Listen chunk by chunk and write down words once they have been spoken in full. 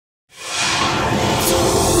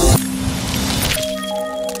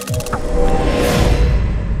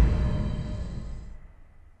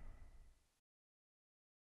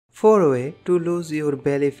4 ways to lose your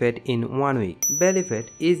belly fat in 1 week. Belly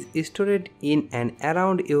fat is stored in and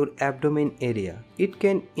around your abdomen area. It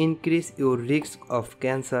can increase your risk of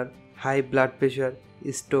cancer, high blood pressure,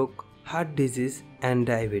 stroke, heart disease and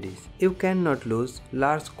diabetes. You cannot lose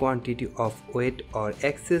large quantity of weight or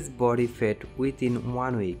excess body fat within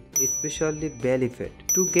 1 week, especially belly fat.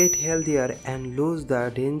 To get healthier and lose the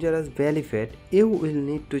dangerous belly fat, you will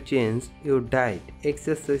need to change your diet,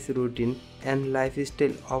 exercise routine and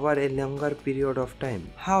lifestyle over a longer period of time.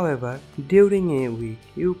 However, during a week,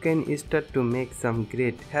 you can start to make some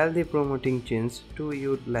great healthy promoting changes to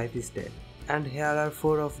your lifestyle. And here are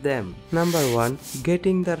 4 of them. Number 1.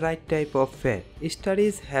 Getting the right type of fat.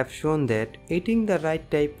 Studies have shown that eating the right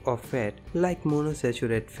type of fat, like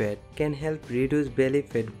monounsaturated fat, can help reduce belly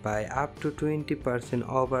fat by up to 20%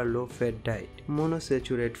 over low-fat diet.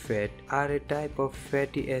 Monounsaturated fat are a type of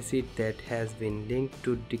fatty acid that has been linked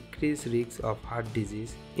to decreased risk of heart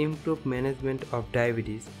disease, improved management of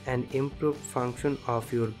diabetes, and improved function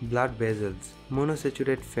of your blood vessels.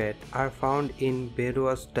 Monounsaturated fat are found in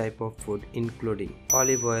various types of food including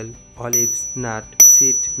olive oil, olives, nut,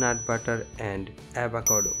 seed, nut butter and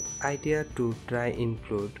avocado. Idea to try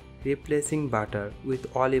include replacing butter with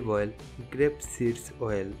olive oil, grapeseed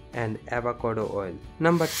oil and avocado oil.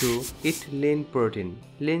 Number 2. Eat lean protein.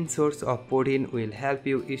 Lean source of protein will help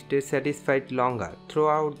you stay satisfied longer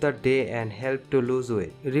throughout the day and help to lose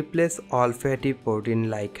weight. Replace all fatty protein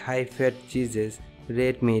like high-fat cheeses,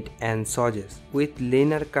 red meat and sausages with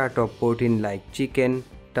leaner cut of protein like chicken,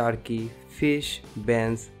 turkey, fish,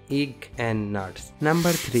 beans, egg and nuts.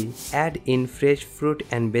 Number 3. Add in fresh fruit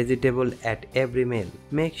and vegetable at every meal.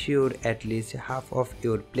 Make sure at least half of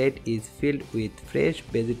your plate is filled with fresh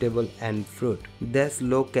vegetable and fruit. These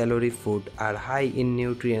low-calorie food are high in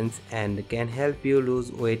nutrients and can help you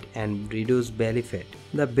lose weight and reduce belly fat.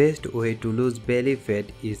 The best way to lose belly fat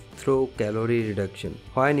is through calorie reduction.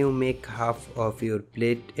 When you make half of your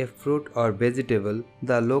plate a fruit or vegetable,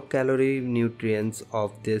 the low-calorie nutrients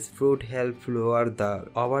of this fruit help lower the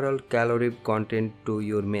overall calorie content to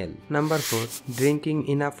your meal. Number 4. Drinking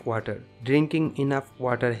enough water. Drinking enough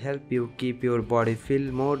water helps you keep your body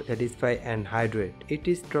feel more satisfied and hydrated. It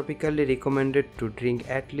is tropically recommended to drink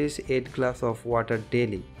at least 8 glasses of water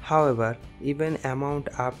daily. However, even amount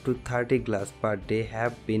up to 30 glasses per day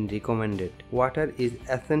have been recommended. Water is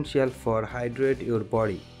essential for hydrate your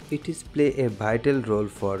body. It is play a vital role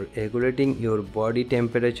for regulating your body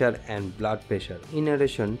temperature and blood pressure. In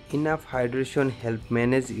addition, enough hydration helps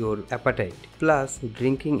manage your appetite. Plus,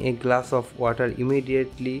 drinking a glass of water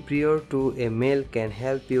immediately prior to a meal can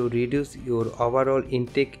help you reduce your overall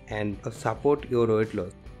intake and support your weight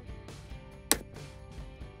loss.